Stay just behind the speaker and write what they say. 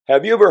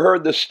Have you ever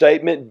heard the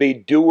statement, be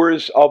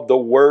doers of the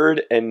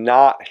word and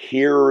not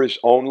hearers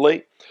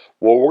only?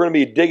 Well, we're going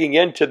to be digging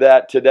into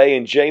that today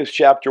in James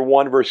chapter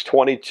 1, verse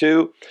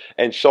 22.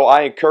 And so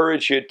I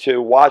encourage you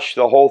to watch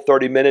the whole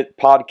 30-minute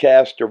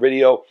podcast or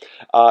video.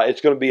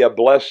 It's going to be a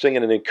blessing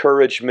and an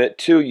encouragement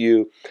to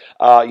you.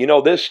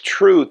 This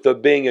truth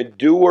of being a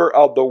doer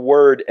of the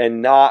word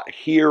and not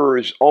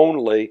hearers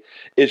only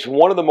is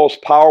one of the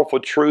most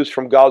powerful truths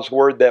from God's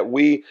word that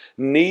we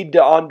need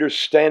to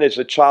understand as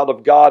a child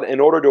of God in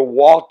order to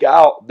walk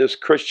out this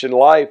Christian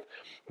life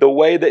the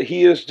way that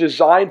He is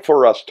designed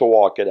for us to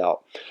walk it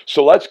out.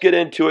 So let's get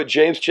into it.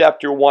 James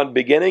chapter 1,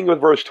 beginning with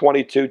verse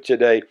 22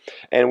 today.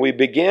 And we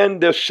began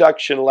this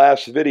section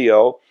last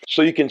video.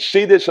 So you can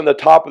see this on the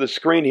top of the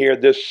screen here,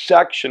 this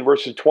section,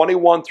 verses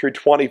 21 through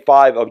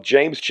 25 of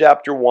James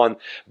chapter 1,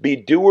 be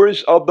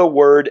doers of the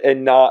word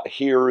and not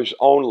hearers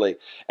only.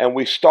 And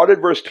we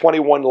started verse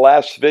 21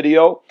 last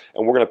video,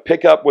 and we're going to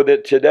pick up with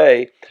it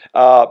today.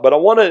 But I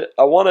want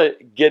to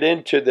get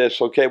into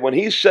this, okay? When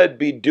he said,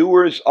 be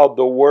doers of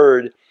the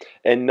word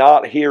and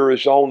not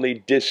hearers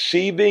only,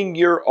 deceiving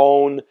your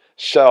own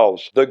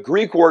selves. The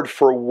Greek word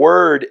for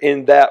word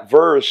in that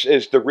verse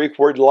is the Greek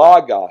word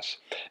logos.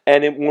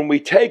 And when we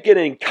take it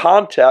in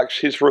context,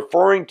 he's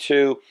referring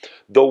to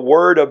the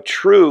word of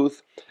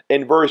truth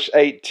in verse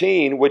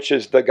 18, which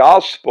is the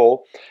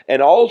gospel.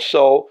 And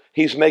also,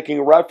 he's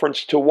making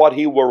reference to what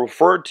he will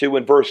refer to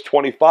in verse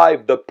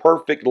 25, the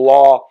perfect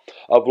law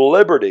of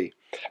liberty.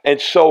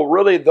 And so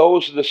really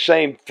those are the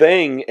same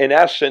thing. In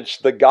essence,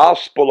 the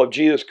gospel of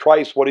Jesus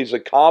Christ, what He's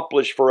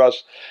accomplished for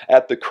us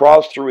at the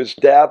cross through His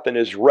death and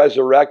His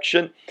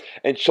resurrection.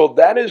 And so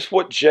that is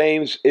what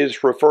James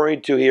is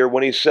referring to here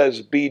when he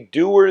says, be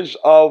doers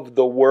of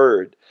the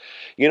word.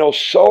 You know,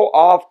 so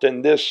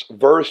often this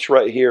verse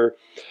right here,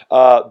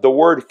 the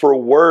word for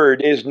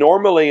word is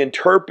normally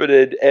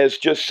interpreted as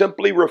just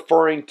simply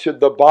referring to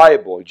the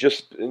Bible.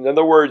 Just, in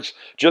other words,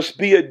 just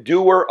be a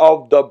doer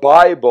of the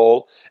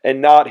Bible and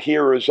not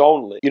hearers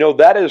only. You know,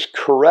 that is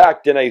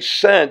correct in a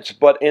sense,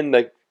 but in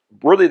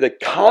the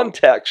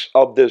context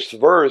of this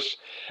verse,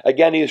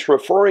 again, he's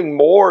referring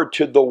more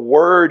to the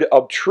word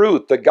of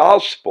truth, the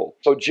gospel.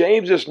 So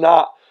James is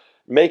not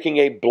making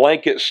a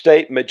blanket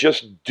statement,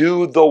 just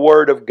do the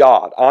word of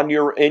God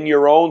in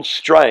your own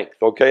strength,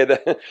 okay?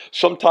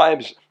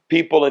 Sometimes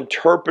people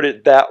interpret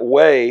it that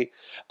way,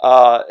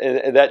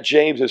 and that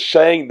James is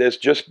saying this,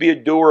 just be a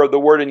doer of the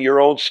word in your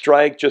own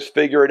strength, just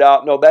figure it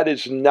out. No, that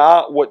is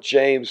not what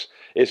James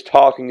is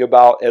talking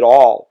about at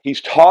all.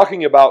 He's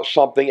talking about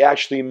something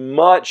actually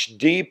much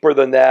deeper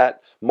than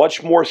that,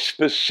 much more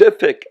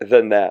specific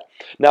than that.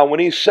 Now, when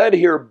he said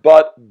here,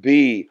 but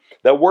be,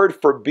 that word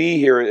for be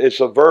here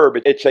is a verb.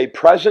 It's a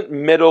present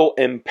middle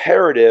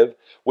imperative,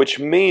 which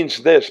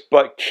means this,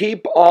 but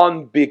keep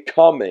on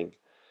becoming.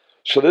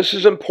 So this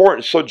is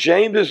important. So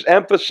James is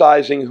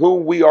emphasizing who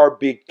we are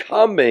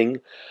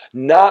becoming,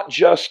 not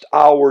just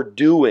our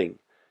doing.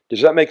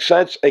 Does that make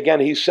sense? Again,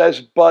 he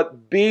says,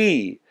 but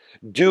be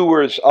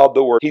doers of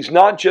the word. He's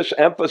not just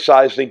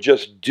emphasizing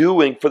just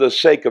doing for the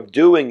sake of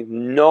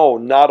doing. No,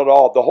 not at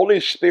all. The Holy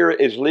Spirit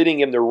is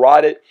leading him to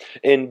write it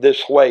in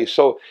this way.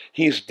 So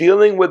he's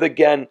dealing with,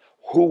 again,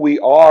 who we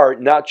are,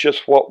 not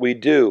just what we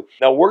do.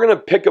 Now, we're going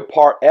to pick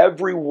apart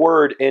every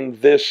word in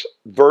this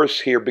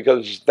verse here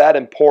because it's that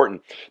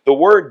important. The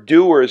word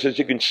doers, as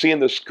you can see on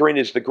the screen,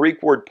 is the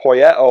Greek word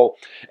poieo,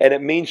 and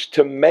it means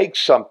to make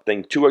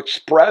something, to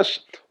express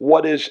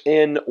what is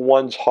in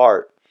one's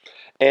heart.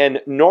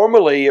 And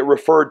normally it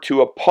referred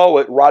to a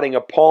poet writing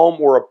a poem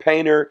or a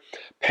painter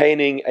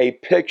painting a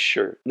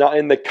picture. Now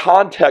in the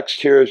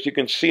context here, as you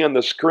can see on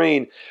the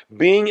screen,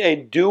 being a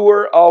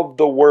doer of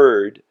the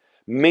word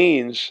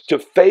means to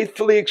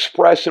faithfully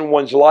express in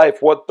one's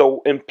life what the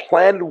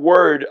implanted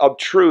word of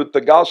truth, the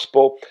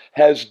gospel,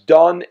 has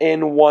done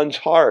in one's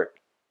heart.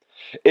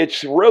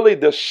 It's really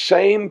the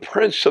same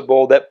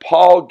principle that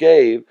Paul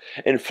gave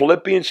in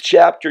Philippians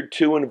chapter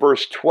 2 and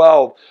verse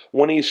 12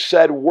 when he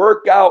said,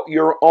 work out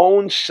your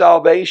own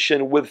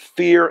salvation with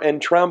fear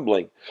and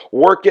trembling.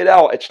 Work it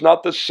out. It's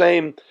not the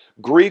same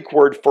Greek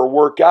word for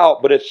work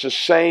out, but it's the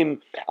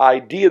same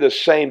idea, the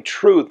same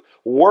truth.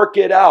 Work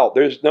it out.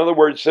 In other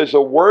words, there's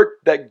a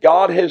work that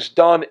God has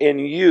done in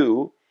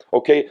you.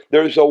 Okay,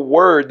 there's a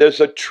word, there's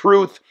a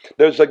truth,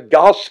 there's a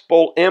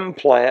gospel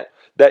implant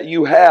that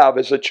you have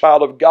as a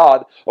child of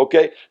God,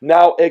 okay?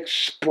 Now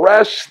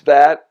express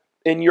that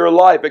in your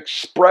life.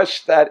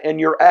 Express that in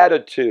your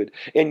attitude,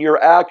 in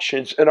your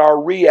actions, in our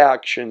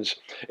reactions,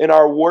 in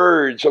our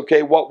words,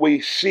 okay? What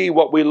we see,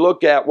 what we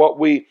look at, what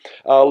we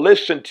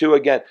listen to,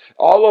 again.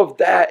 All of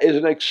that is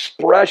an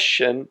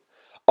expression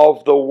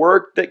of the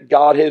work that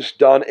God has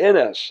done in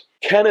us.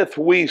 Kenneth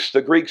Weiss,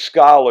 the Greek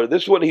scholar,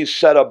 this is what he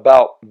said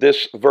about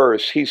this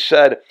verse.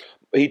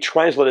 He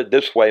translated it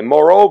this way,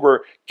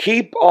 moreover,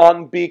 keep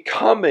on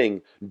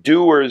becoming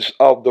doers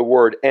of the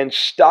word and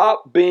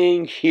stop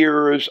being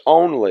hearers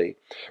only,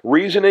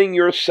 reasoning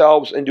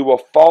yourselves into a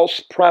false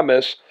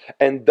premise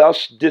and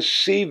thus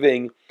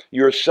deceiving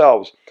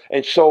yourselves.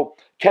 And so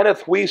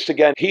Kenneth Weiss,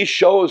 again, he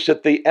shows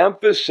that the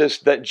emphasis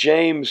that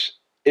James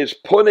is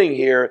putting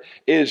here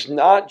is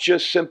not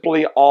just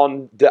simply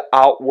on the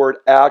outward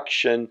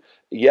action.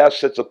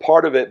 Yes, it's a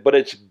part of it, but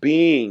it's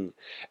being.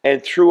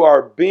 And through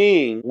our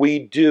being, we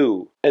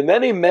do. And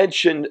then he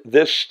mentioned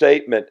this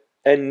statement,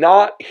 and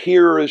not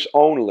hearers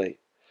only.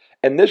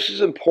 And this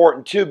is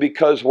important too,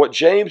 because what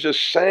James is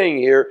saying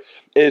here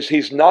is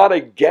he's not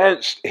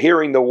against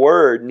hearing the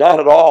word, not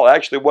at all.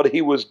 Actually, what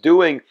he was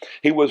doing,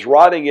 he was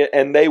writing it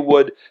and they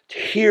would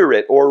hear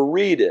it or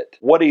read it.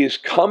 What he's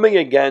coming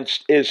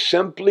against is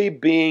simply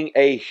being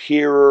a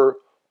hearer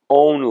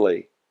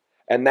only.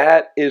 And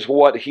that is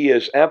what he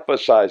is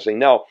emphasizing.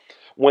 Now,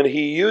 when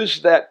he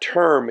used that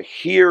term,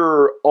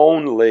 hearer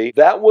only,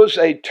 that was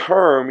a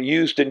term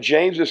used in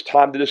James's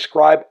time to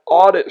describe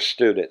audit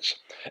students.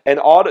 An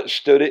audit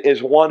student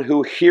is one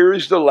who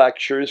hears the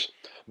lectures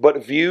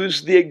but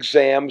views the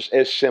exams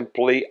as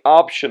simply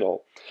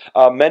optional.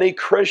 Many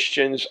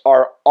Christians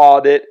are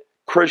audit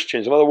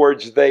Christians. In other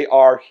words, they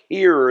are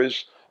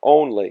hearers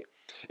only.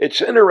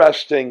 It's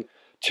interesting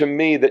to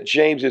me that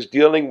James is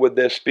dealing with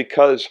this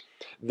because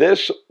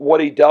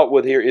what he dealt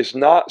with here, is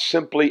not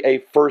simply a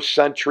first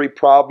century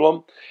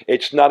problem.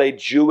 It's not a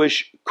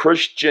Jewish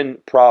Christian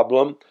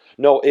problem.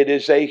 No, it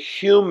is a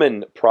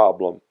human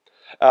problem.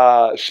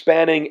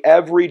 Spanning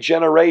every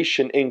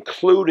generation,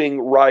 including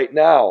right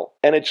now.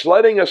 And it's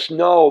letting us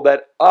know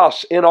that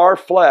us, in our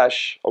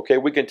flesh, okay,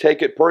 we can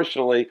take it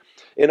personally,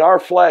 in our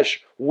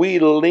flesh, we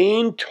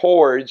lean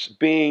towards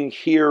being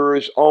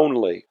hearers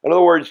only. In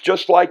other words,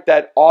 just like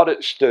that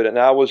audit student.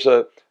 I was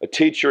a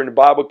teacher in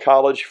Bible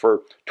college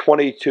for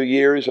 22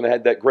 years, and I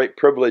had that great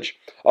privilege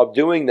of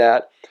doing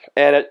that.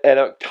 And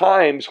at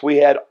times, we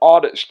had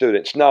audit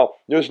students. Now,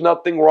 there's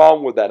nothing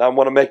wrong with that. I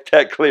want to make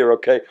that clear,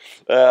 okay?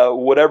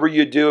 Whatever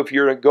you do, if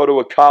you're going to go to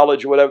a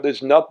college or whatever,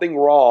 there's nothing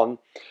wrong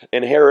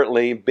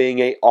inherently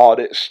being an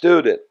audit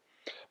student.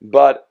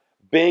 But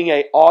being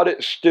an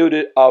audit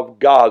student of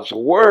God's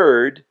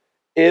Word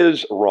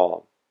is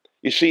wrong.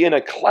 You see, in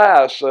a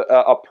class,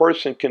 a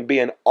person can be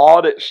an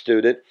audit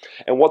student,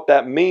 and what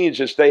that means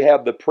is they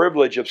have the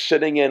privilege of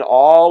sitting in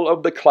all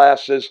of the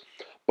classes,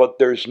 but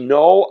there's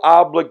no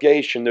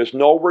obligation, there's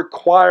no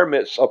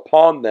requirements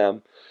upon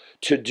them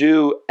to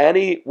do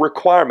any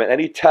requirement,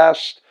 any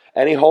test,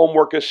 any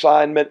homework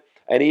assignment,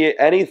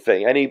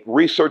 anything, any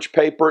research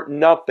paper,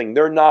 nothing.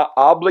 They're not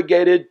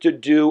obligated to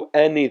do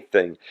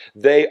anything.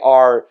 They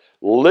are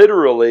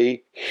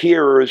literally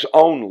hearers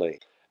only.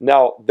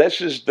 Now,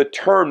 this is the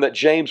term that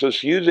James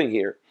is using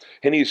here.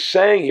 And he's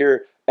saying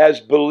here,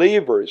 as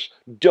believers,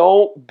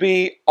 don't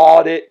be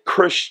audit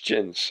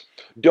Christians.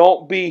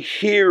 Don't be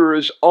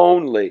hearers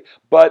only,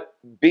 but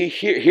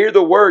hear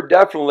the word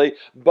definitely.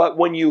 But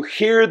when you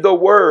hear the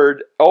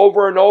word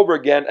over and over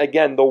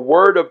again, the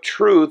word of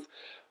truth,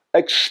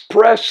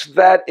 express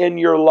that in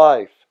your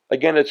life.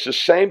 Again, it's the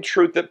same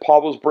truth that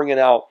Paul was bringing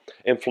out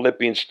in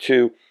Philippians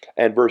 2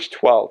 and verse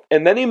 12.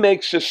 And then he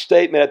makes this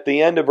statement at the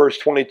end of verse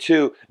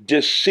 22,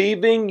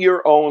 deceiving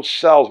your own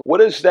selves. What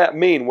does that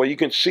mean? Well, you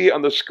can see it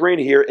on the screen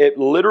here. It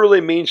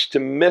literally means to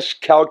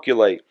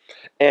miscalculate,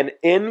 an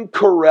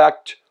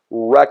incorrect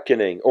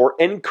reckoning or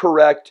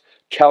incorrect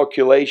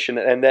calculation,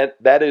 and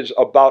that is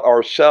about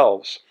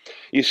ourselves.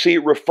 You see,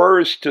 it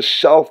refers to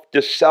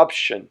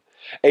self-deception,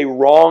 a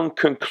wrong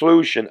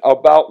conclusion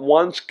about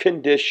one's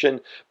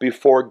condition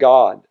before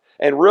God,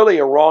 and really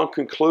a wrong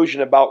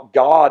conclusion about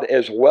God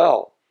as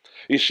well.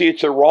 You see,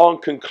 it's a wrong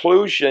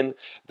conclusion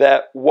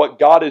that what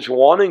God is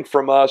wanting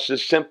from us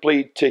is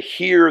simply to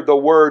hear the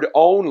word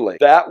only.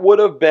 That would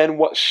have been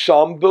what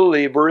some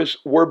believers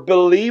were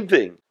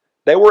believing.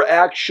 They were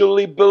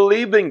actually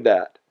believing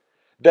that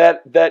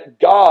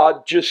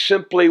God just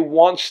simply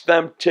wants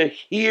them to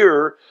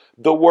hear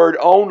the word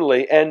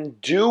only, and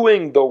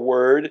doing the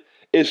word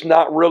is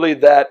not really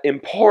that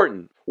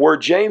important. Where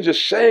James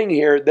is saying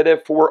here that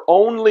if we're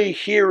only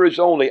hearers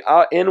only,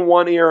 in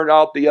one ear and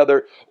out the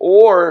other,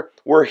 or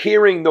we're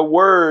hearing the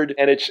word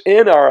and it's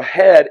in our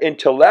head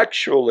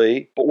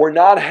intellectually, but we're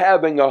not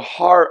having a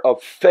heart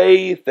of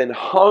faith and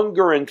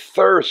hunger and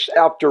thirst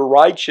after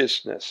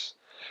righteousness.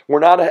 We're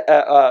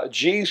not,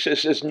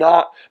 Jesus is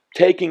not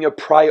taking a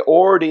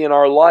priority in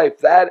our life.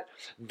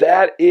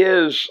 That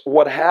is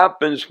what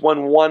happens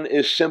when one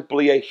is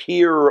simply a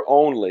hearer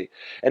only.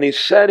 And he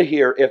said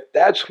here, if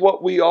that's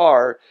what we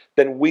are,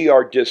 then we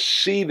are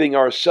deceiving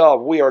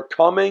ourselves. We are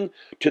coming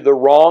to the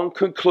wrong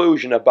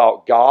conclusion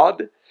about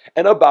God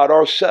and about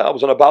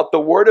ourselves and about the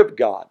Word of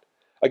God.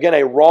 Again,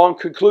 a wrong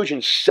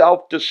conclusion,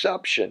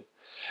 self-deception.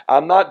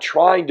 I'm not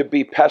trying to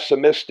be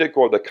pessimistic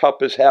or the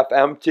cup is half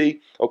empty,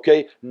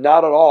 okay?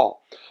 Not at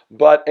all.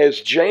 But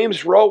as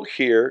James wrote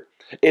here,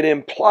 it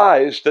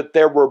implies that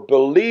there were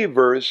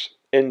believers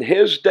in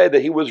his day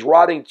that he was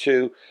writing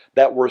to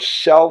that were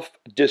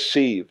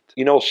self-deceived.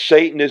 You know,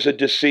 Satan is a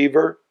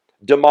deceiver.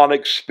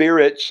 Demonic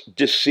spirits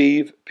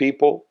deceive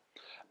people.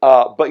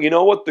 But you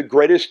know what the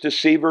greatest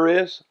deceiver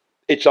is?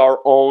 It's our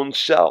own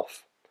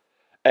self.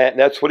 And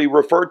that's what he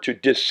referred to,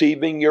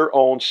 deceiving your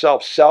own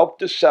self.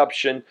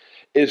 Self-deception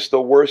is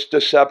the worst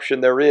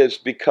deception there is,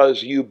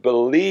 because you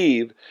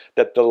believe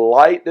that the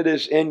light that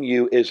is in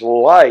you is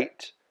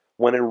light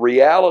when in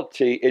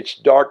reality it's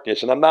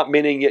darkness. And I'm not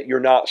meaning it you're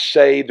not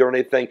saved or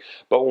anything,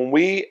 but when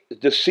we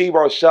deceive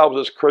ourselves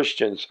as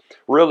Christians,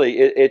 really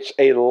it's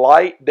a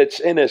light that's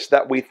in us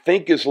that we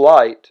think is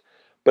light,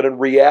 but in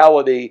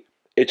reality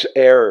it's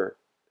error.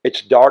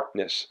 It's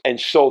darkness. And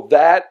so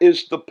that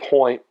is the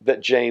point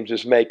that James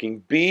is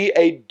making. Be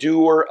a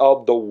doer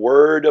of the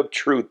word of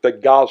truth, the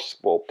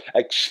gospel.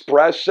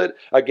 Express it,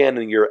 again,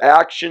 in your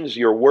actions,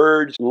 your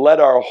words. Let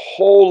our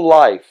whole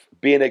life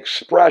be an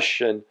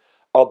expression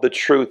of the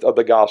truth of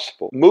the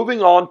gospel.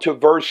 Moving on to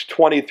verse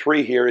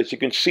 23 here, as you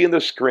can see on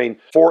the screen,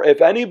 for if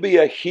any be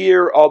a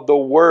hearer of the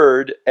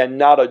word and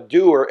not a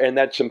doer, and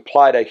that's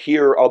implied a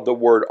hearer of the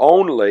word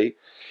only,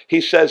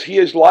 he says, he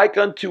is like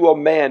unto a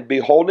man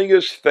beholding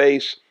his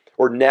face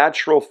or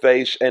natural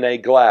face in a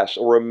glass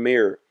or a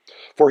mirror.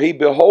 For he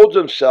beholds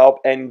himself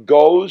and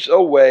goes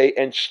away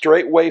and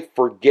straightway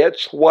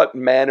forgets what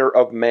manner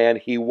of man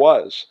he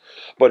was.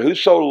 But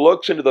whoso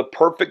looks into the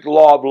perfect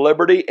law of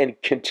liberty and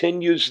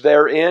continues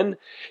therein,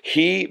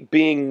 he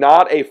being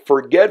not a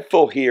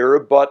forgetful hearer,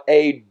 but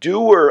a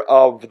doer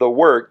of the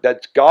work,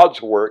 that's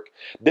God's work,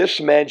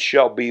 this man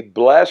shall be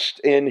blessed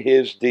in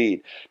his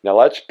deed. Now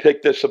let's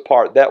pick this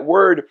apart. That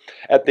word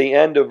at the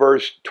end of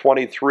verse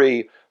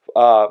 23,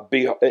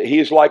 he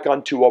is like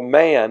unto a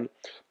man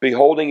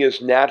beholding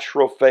his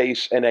natural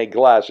face in a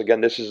glass.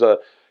 Again, this is a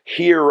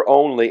hearer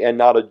only and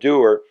not a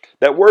doer.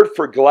 That word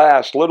for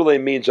glass literally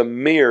means a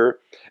mirror,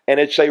 and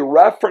it's a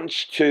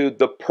reference to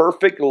the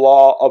perfect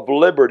law of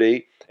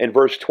liberty in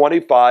verse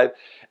 25.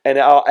 And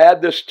I'll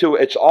add this too.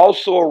 It's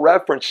also a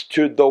reference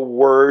to the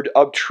word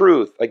of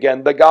truth.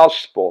 Again, the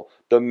gospel,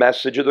 the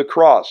message of the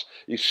cross,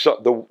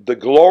 the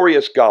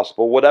glorious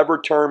gospel, whatever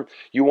term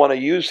you want to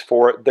use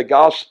for it, the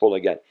gospel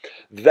again.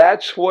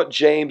 That's what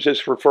James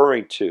is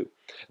referring to,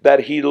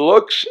 that he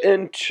looks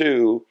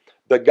into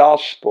the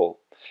gospel.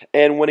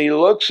 And when he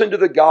looks into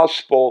the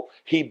gospel,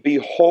 he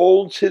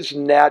beholds his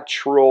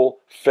natural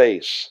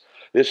face.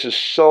 This is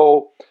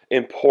so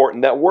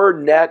important. That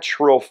word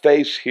natural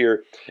face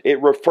here,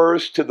 it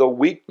refers to the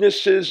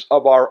weaknesses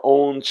of our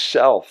own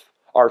self,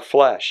 our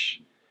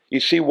flesh. You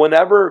see,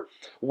 whenever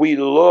we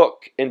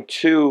look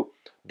into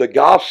the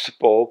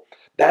gospel,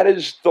 that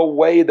is the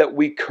way that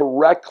we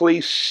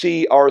correctly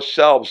see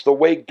ourselves, the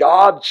way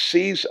God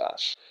sees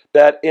us.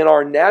 That in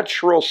our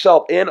natural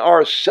self, in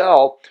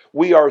ourself,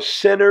 we are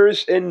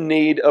sinners in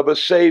need of a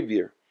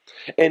Savior.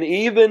 And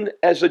even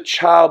as a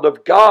child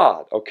of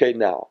God, okay,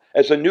 now,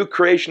 as a new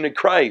creation in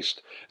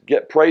Christ,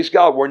 praise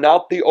God, we're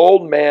not the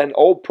old man,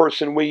 old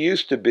person we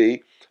used to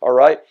be, all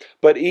right?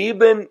 But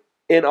even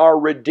in our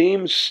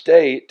redeemed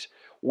state,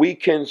 we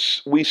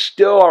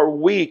still are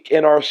weak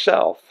in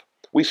ourself.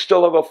 We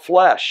still have a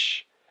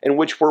flesh in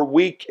which we're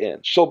weak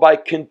in. So by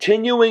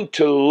continuing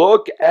to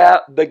look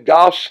at the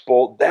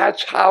gospel,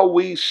 that's how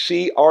we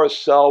see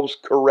ourselves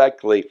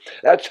correctly.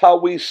 That's how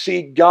we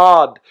see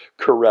God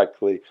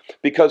correctly.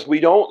 Because we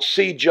don't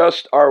see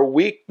just our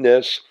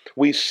weakness,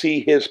 we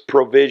see His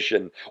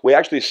provision. We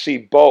actually see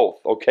both,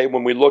 okay?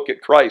 When we look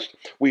at Christ,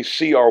 we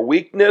see our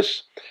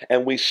weakness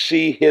and we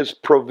see His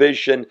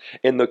provision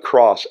in the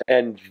cross.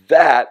 And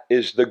that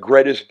is the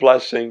greatest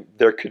blessing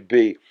there could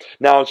be.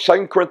 Now in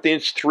 2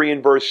 Corinthians 3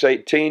 and verse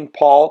 18,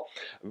 Paul,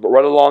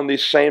 right along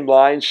these same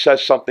lines,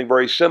 says something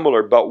very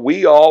similar. But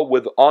we all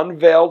with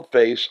unveiled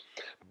face,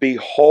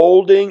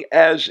 beholding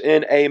as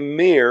in a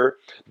mirror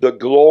the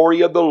glory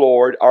of the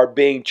Lord, are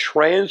being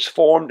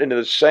transformed into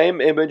the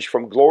same image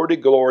from glory to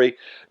glory,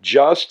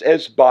 just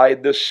as by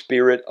the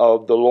Spirit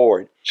of the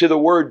Lord. See, the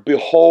word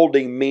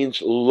beholding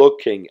means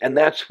looking, and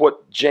that's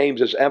what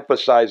James is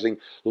emphasizing.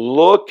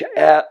 Look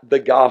at the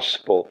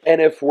gospel.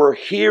 And if we're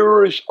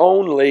hearers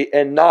only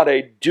and not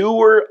a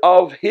doer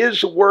of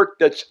His work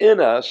that's in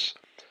us,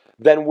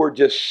 then we're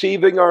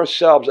deceiving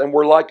ourselves, and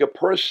we're like a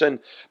person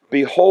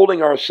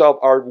beholding ourselves,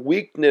 our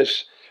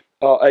weakness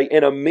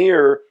in a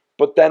mirror,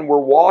 but then we're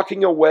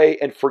walking away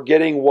and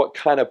forgetting what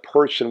kind of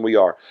person we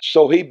are.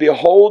 So he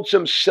beholds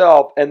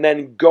himself and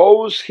then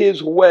goes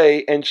his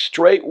way and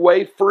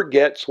straightway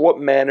forgets what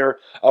manner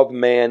of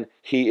man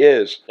he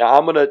is. Now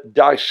I'm going to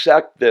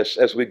dissect this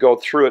as we go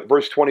through it.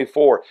 Verse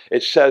 24,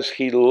 it says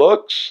he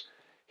looks,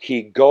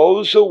 he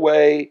goes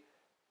away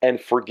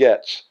and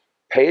forgets.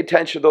 Pay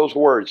attention to those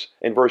words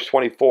in verse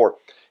 24.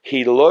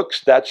 He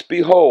looks, that's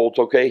beholds,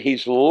 okay?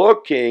 He's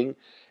looking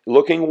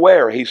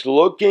where? He's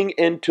looking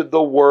into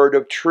the word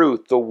of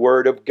truth, the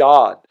word of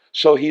God.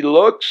 So he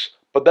looks,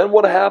 but then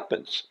what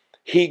happens?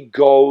 He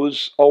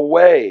goes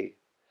away.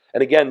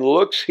 And again,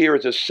 looks here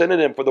is a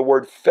synonym for the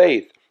word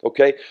faith,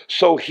 okay?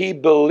 So he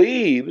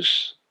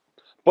believes,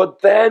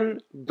 but then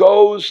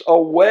goes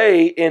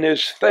away in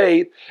his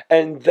faith,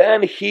 and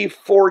then he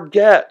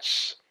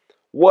forgets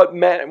what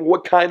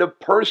kind of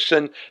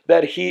person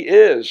that he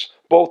is,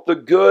 both the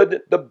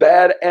good, the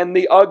bad, and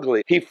the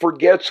ugly. He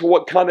forgets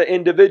what kind of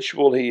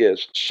individual he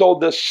is. So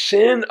the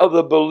sin of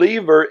the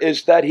believer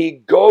is that he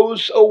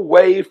goes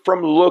away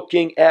from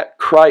looking at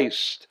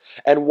Christ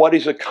and what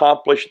He's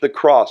accomplished at the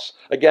cross.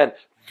 Again,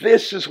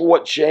 This is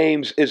what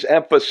James is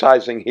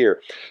emphasizing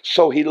here.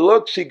 So he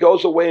looks, he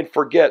goes away and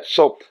forgets.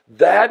 So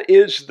that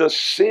is the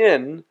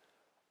sin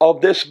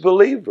of this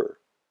believer,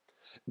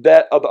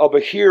 that of a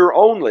hearer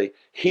only.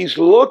 He's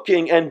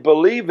looking and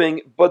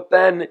believing, but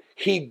then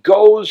he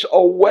goes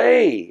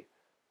away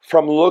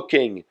from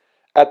looking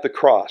at the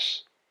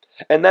cross.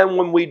 And then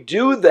when we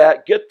do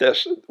that, get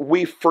this,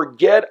 we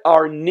forget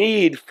our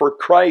need for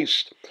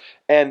Christ.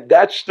 And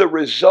that's the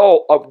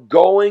result of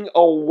going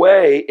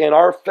away in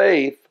our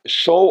faith.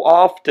 So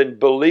often,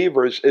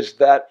 believers, is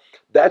that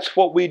that's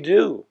what we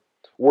do.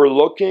 We're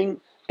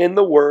looking in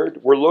the Word,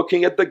 we're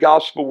looking at the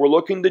gospel, we're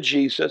looking to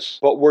Jesus,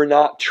 but we're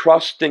not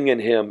trusting in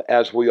Him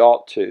as we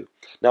ought to.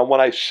 Now,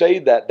 when I say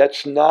that,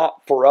 that's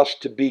not for us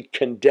to be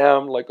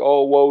condemned, like,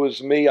 oh, woe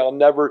is me, I'll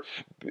never,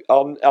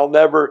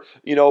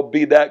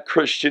 be that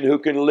Christian who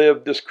can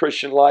live this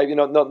Christian life.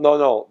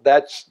 No.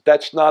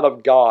 That's not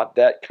of God,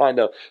 that kind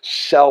of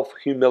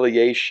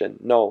self-humiliation.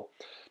 No.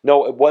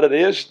 What it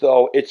is,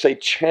 though, it's a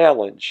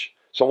challenge.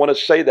 So I want to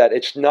say that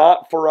it's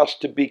not for us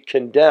to be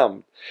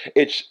condemned.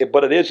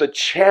 But it is a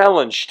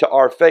challenge to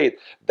our faith.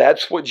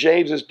 That's what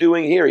James is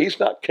doing here. He's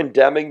not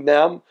condemning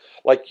them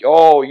like,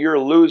 oh, you're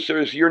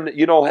losers.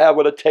 You don't have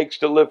what it takes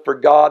to live for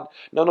God.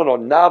 No,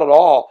 not at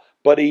all.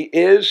 But he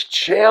is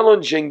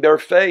challenging their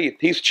faith.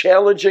 He's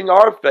challenging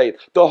our faith.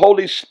 The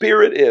Holy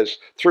Spirit is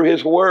through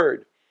His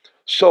Word.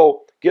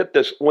 So get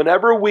this.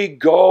 Whenever we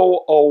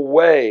go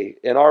away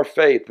in our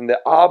faith, and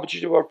the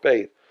object of our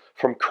faith,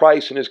 from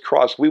Christ and His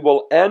cross, we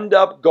will end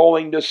up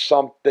going to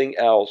something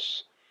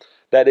else.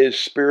 That is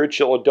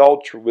spiritual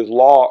adultery with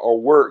law or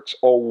works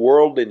or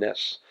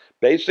worldliness.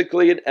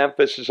 Basically an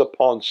emphasis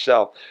upon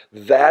self.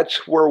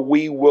 That's where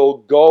we will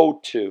go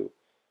to.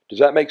 Does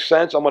that make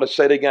sense? I'm going to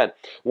say it again.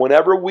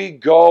 Whenever we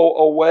go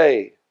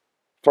away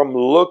from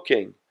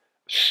looking,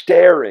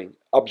 staring,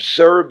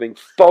 observing,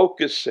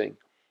 focusing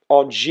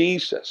on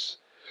Jesus,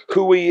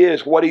 who He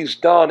is, what He's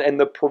done, and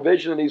the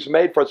provision that He's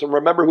made for us. And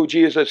remember who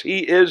Jesus is. He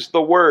is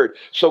the Word.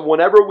 So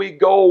whenever we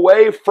go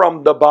away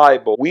from the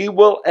Bible, we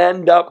will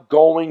end up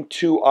going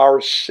to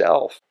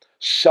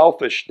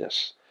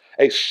selfishness,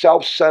 a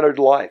self-centered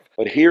life.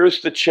 But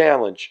here's the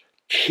challenge.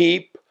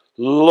 Keep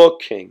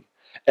looking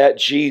at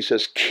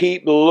Jesus.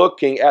 Keep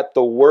looking at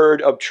the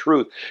Word of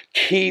truth.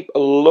 Keep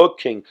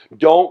looking.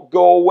 Don't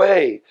go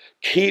away.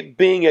 Keep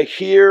being a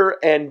hearer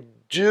and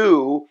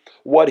do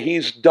what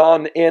He's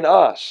done in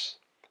us.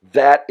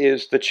 That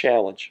is the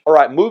challenge. All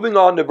right, moving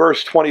on to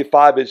verse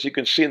 25, as you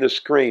can see on the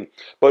screen.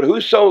 But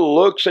whoso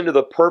looks into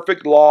the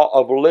perfect law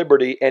of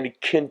liberty and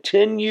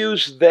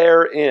continues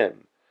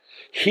therein,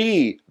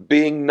 he,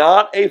 being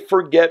not a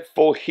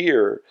forgetful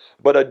hearer,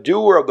 but a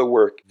doer of the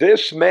work,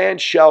 this man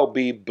shall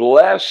be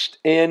blessed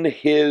in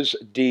his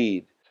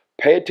deed.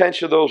 Pay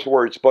attention to those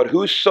words. But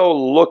whoso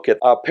looketh,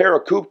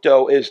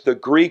 parakupto is the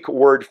Greek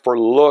word for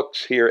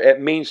looks here.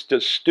 It means to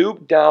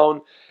stoop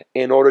down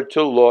in order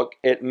to look.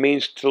 It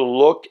means to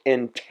look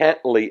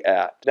intently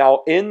at.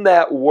 Now, in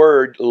that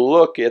word,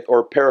 looketh,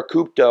 or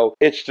parakupto,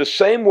 it's the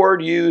same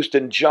word used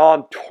in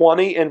John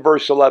 20 and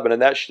verse 11.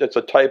 And that's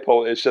a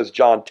typo. It says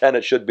John 10.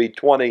 It should be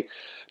 20.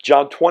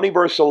 John 20,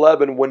 verse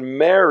 11, when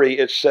Mary,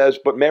 it says,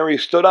 but Mary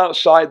stood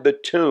outside the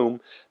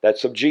tomb,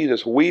 that's of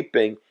Jesus,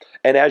 weeping,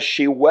 and as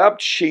she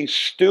wept, she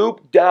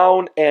stooped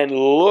down and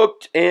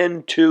looked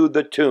into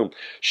the tomb.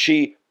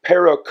 She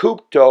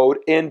parakuptoed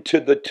into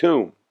the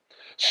tomb.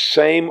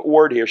 Same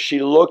word here. She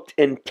looked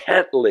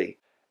intently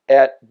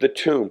at the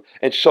tomb.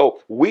 And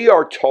so we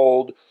are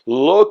told,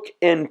 look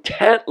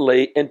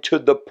intently into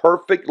the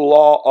perfect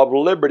law of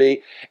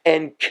liberty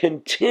and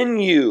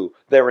continue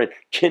therein.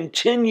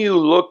 Continue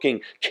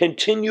looking,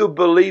 continue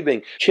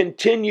believing,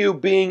 continue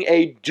being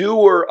a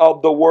doer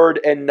of the word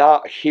and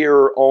not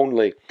hearer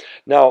only.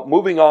 Now,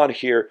 moving on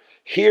here.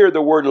 Here,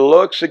 the word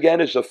looks,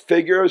 again, is a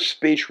figure of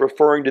speech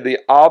referring to the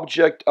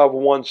object of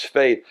one's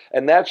faith.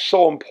 And that's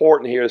so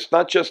important here. It's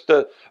not just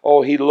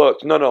he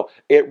looks. No.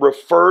 It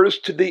refers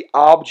to the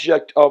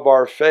object of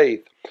our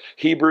faith.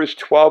 Hebrews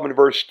 12 and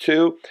verse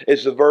 2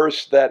 is the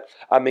verse that,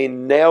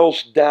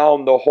 nails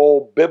down the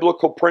whole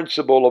biblical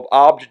principle of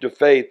object of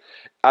faith.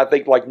 I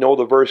think, like no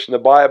other verse in the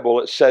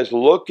Bible, it says,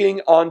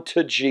 looking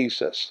unto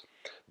Jesus,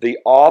 the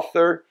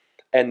author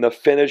and the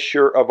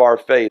finisher of our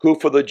faith, who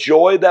for the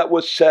joy that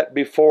was set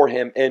before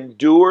Him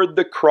endured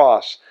the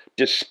cross,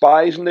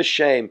 despising the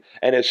shame,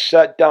 and is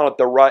set down at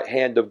the right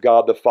hand of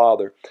God the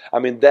Father.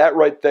 That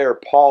right there,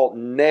 Paul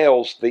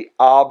nails the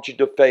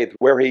object of faith,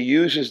 where he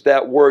uses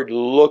that word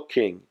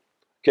looking.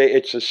 Okay,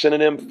 it's a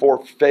synonym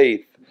for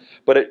faith,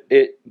 but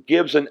it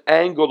gives an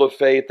angle of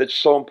faith that's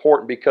so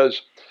important,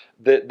 because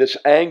this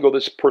angle,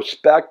 this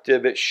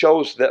perspective, it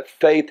shows that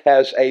faith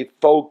has a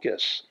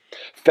focus.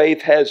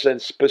 Faith has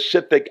a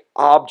specific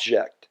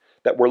object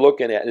that we're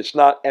looking at. It's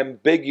not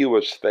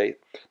ambiguous faith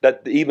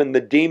that even the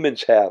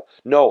demons have.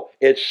 No,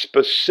 it's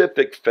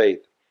specific faith.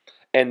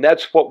 And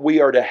that's what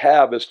we are to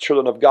have as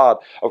children of God.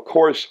 Of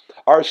course,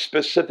 our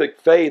specific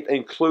faith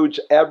includes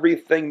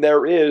everything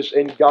there is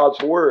in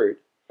God's Word.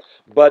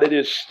 but it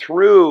is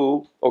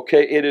through,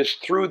 okay, it is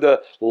through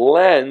the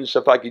lens,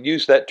 if I could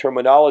use that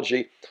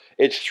terminology,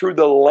 it's through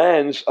the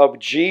lens of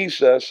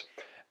Jesus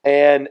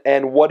and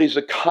what he's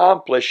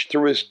accomplished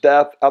through his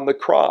death on the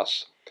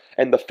cross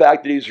and the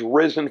fact that he's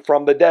risen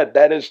from the dead.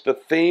 That is the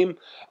theme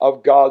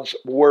of God's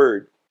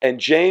word. And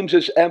James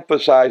is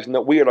emphasizing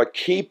that we are to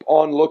keep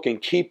on looking,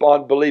 keep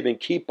on believing,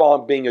 keep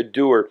on being a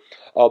doer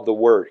of the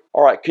word.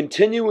 All right,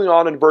 continuing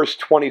on in verse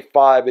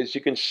 25, as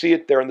you can see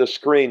it there on the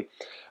screen,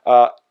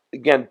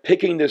 again,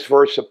 picking this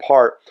verse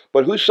apart.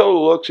 But whoso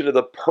looks into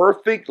the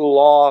perfect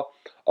law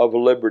of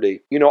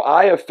liberty. You know,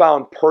 I have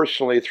found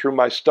personally through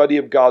my study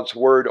of God's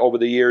word over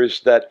the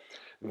years that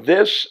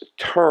this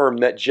term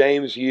that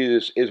James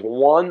used is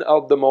one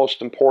of the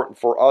most important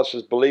for us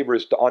as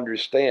believers to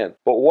understand.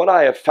 But what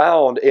I have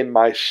found in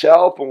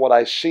myself and what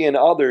I see in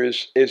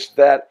others is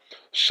that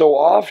so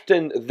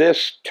often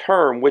this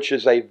term, which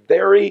is a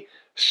very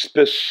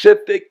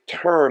specific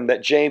term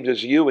that James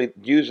is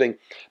using,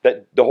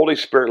 that the Holy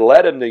Spirit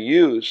led him to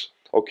use,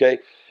 okay,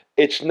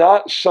 it's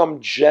not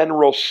some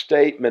general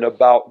statement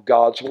about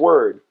God's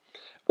word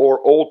or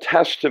Old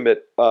Testament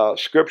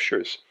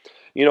scriptures.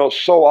 You know,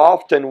 so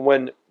often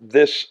when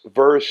this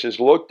verse is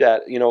looked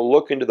at, you know,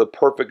 look into the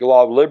perfect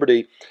law of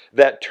liberty,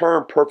 that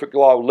term perfect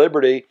law of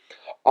liberty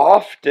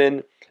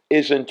often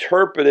is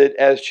interpreted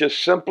as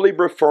just simply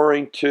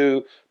referring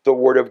to the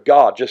Word of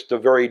God, just a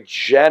very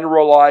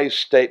generalized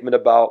statement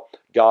about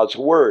God's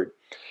Word.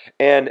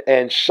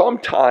 And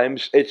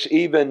sometimes it's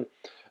even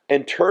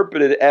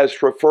interpreted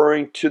as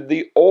referring to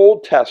the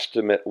Old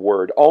Testament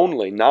word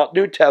only, not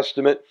New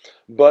Testament,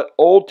 but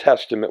Old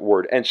Testament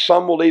word. And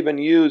some will even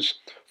use,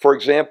 for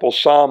example,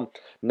 Psalm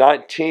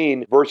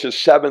 19, verses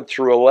 7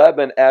 through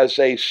 11 as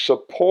a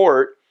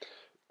support,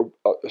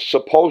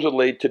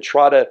 supposedly to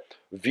try to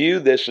view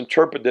this,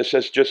 interpret this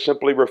as just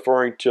simply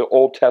referring to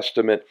Old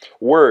Testament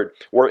word.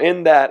 Where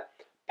in that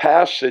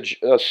passage,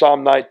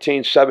 Psalm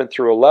 19, 7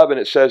 through 11,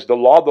 it says, "The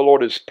law of the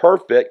Lord is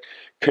perfect,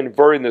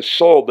 converting the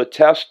soul. The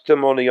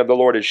testimony of the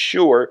Lord is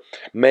sure,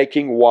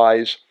 making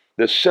wise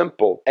the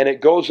simple." And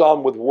it goes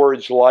on with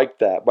words like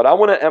that. But I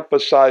want to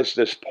emphasize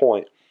this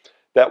point,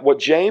 that what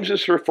James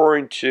is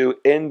referring to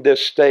in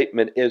this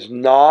statement is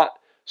not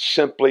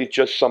simply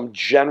just some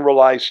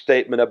generalized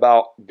statement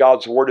about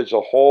God's word as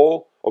a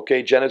whole,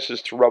 okay,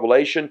 Genesis to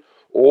Revelation,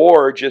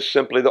 or just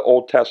simply the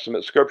Old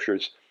Testament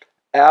scriptures.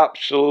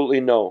 Absolutely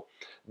no.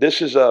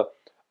 This is a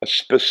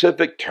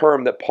specific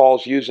term that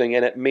Paul's using,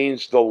 and it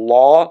means the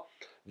law,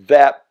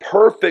 that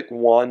perfect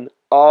one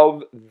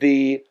of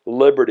the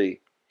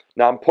liberty.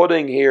 Now I'm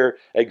putting here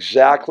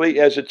exactly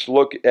as it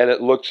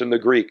looks in the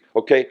Greek.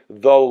 Okay,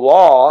 the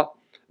law,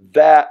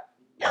 that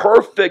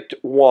perfect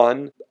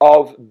one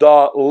of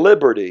the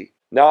liberty.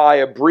 Now I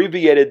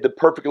abbreviated the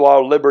perfect law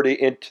of liberty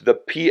into the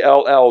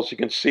PLLs. You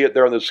can see it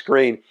there on the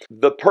screen.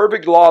 The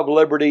perfect law of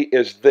liberty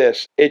is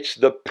this. It's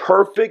the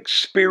perfect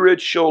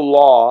spiritual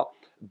law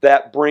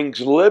that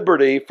brings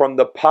liberty from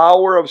the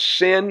power of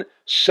sin,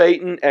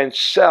 Satan, and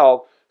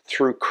self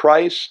through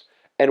Christ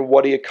and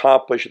what he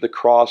accomplished at the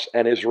cross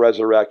and his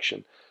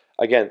resurrection.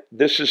 Again,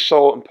 this is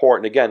so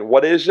important. Again,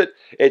 what is it?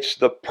 It's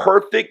the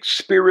perfect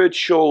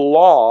spiritual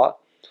law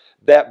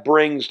that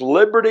brings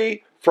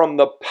liberty from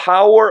the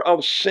power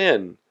of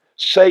sin,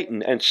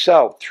 Satan, and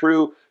self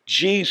through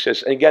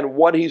Jesus. And again,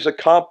 what he's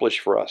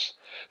accomplished for us.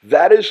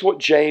 That is what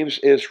James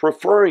is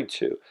referring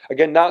to.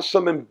 Again, not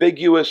some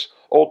ambiguous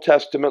Old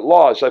Testament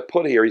law, as I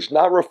put here. He's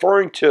not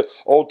referring to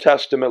Old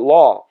Testament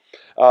law.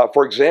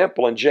 For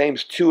example, in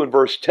James 2 and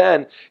verse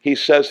 10, he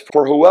says,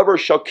 "For whoever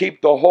shall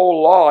keep the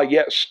whole law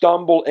yet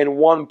stumble in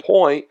one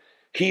point,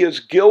 he is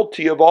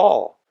guilty of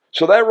all."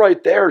 So that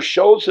right there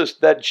shows us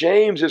that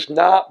James is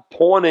not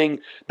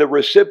pointing the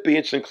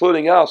recipients,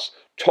 including us,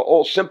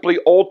 to simply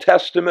Old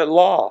Testament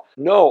law.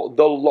 No,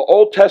 the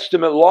Old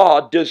Testament law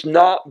does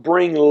not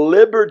bring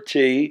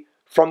liberty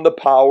from the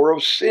power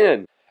of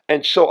sin.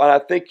 And I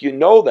think you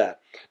know that.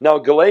 Now,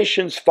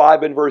 Galatians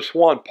 5 and verse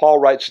 1, Paul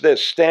writes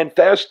this, "Stand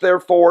fast,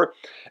 therefore,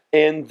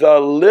 in the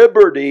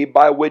liberty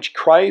by which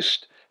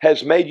Christ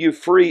has made you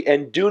free,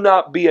 and do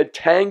not be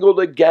entangled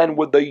again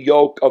with the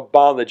yoke of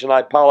bondage." And I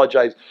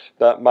apologize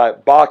that my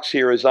box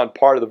here is on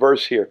part of the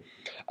verse here.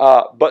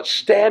 But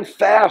stand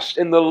fast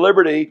in the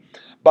liberty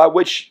by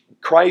which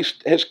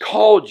Christ has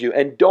called you,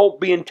 and don't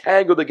be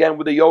entangled again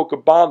with the yoke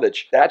of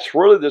bondage. That's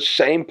really the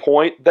same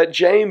point that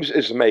James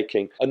is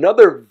making.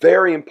 Another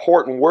very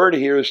important word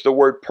here is the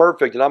word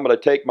perfect, and I'm going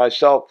to take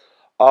myself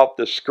off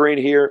the screen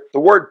here. The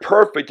word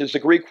perfect is the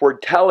Greek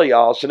word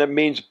teleos, and it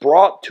means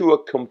brought to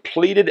a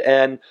completed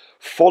end,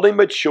 fully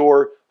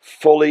mature,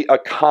 fully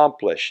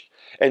accomplished.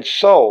 And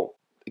so,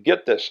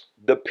 get this,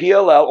 the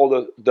PLL,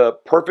 or the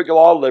perfect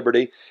law of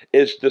liberty,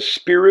 is the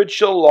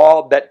spiritual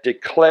law that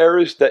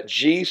declares that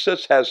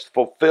Jesus has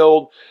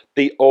fulfilled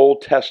the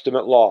Old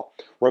Testament law.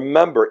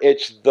 Remember,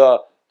 it's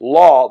the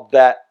law,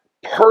 that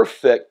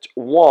perfect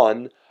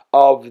one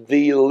of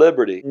the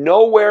liberty.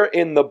 Nowhere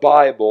in the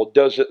Bible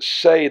does it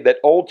say that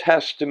Old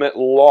Testament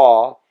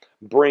law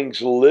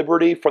brings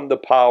liberty from the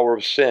power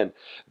of sin.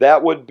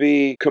 That would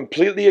be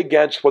completely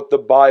against what the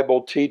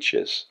Bible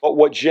teaches. But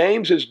what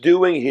James is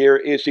doing here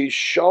is he's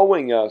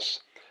showing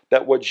us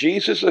that what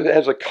Jesus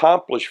has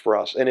accomplished for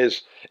us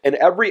in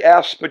every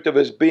aspect of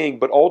his being,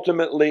 but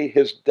ultimately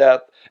his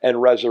death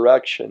and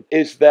resurrection,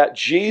 is that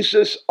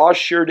Jesus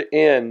ushered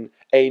in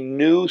a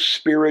new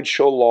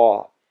spiritual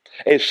law.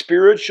 A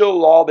spiritual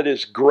law that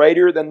is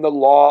greater than the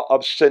law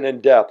of sin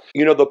and death.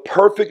 You know, the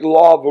perfect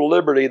law of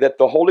liberty that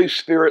the Holy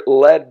Spirit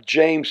led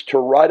James to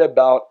write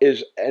about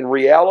is, in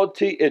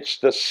reality, it's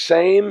the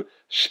same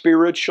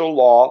spiritual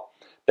law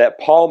that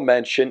Paul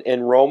mentioned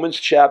in Romans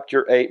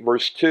chapter 8,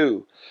 verse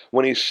 2,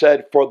 when he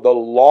said, "For the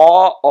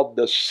law of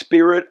the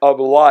Spirit of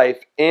life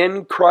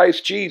in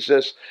Christ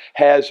Jesus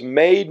has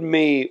made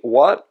me,"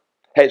 what?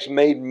 Has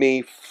made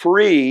me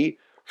free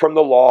from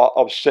the law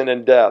of sin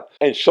and death.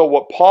 And so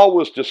what Paul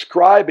was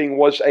describing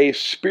was a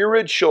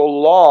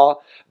spiritual law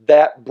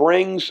that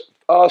brings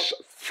us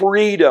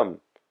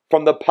freedom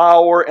from the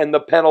power and the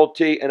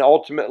penalty and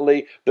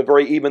ultimately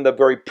even the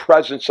very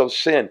presence of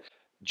sin.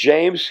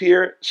 James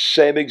here,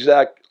 same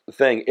exact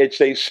thing.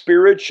 It's a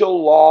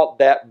spiritual law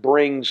that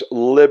brings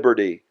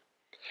liberty.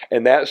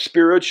 And that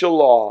spiritual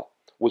law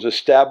was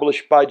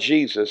established by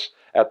Jesus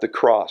at the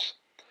cross.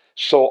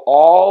 So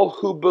all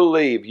who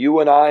believe, you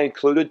and I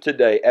included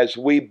today, as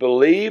we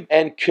believe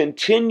and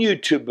continue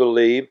to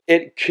believe,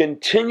 it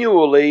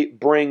continually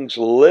brings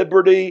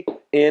liberty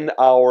in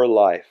our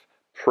life.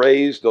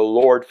 Praise the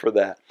Lord for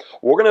that.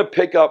 We're going to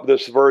pick up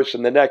this verse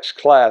in the next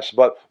class,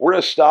 but we're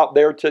going to stop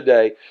there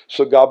today.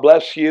 So God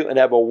bless you and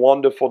have a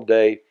wonderful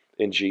day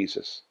in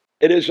Jesus.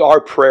 It is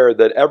our prayer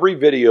that every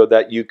video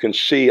that you can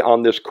see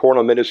on this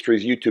Cornell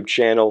Ministries YouTube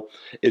channel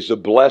is a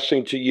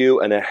blessing to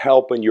you and a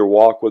help in your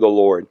walk with the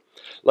Lord.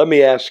 Let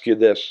me ask you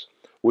this.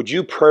 Would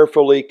you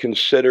prayerfully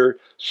consider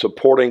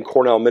supporting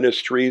Cornell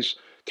Ministries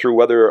through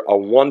whether a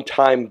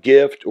one-time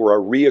gift or a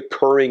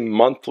reoccurring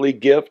monthly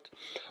gift?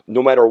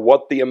 No matter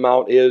what the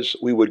amount is,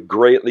 we would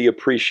greatly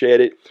appreciate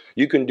it.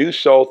 You can do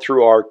so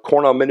through our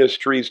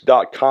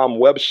cornellministries.com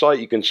website.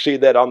 You can see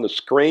that on the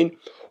screen.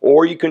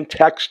 Or you can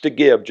text to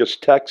give.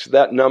 Just text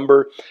that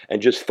number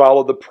and just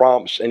follow the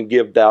prompts and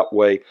give that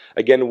way.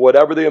 Again,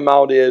 whatever the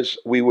amount is,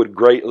 we would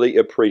greatly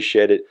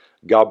appreciate it.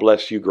 God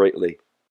bless you greatly.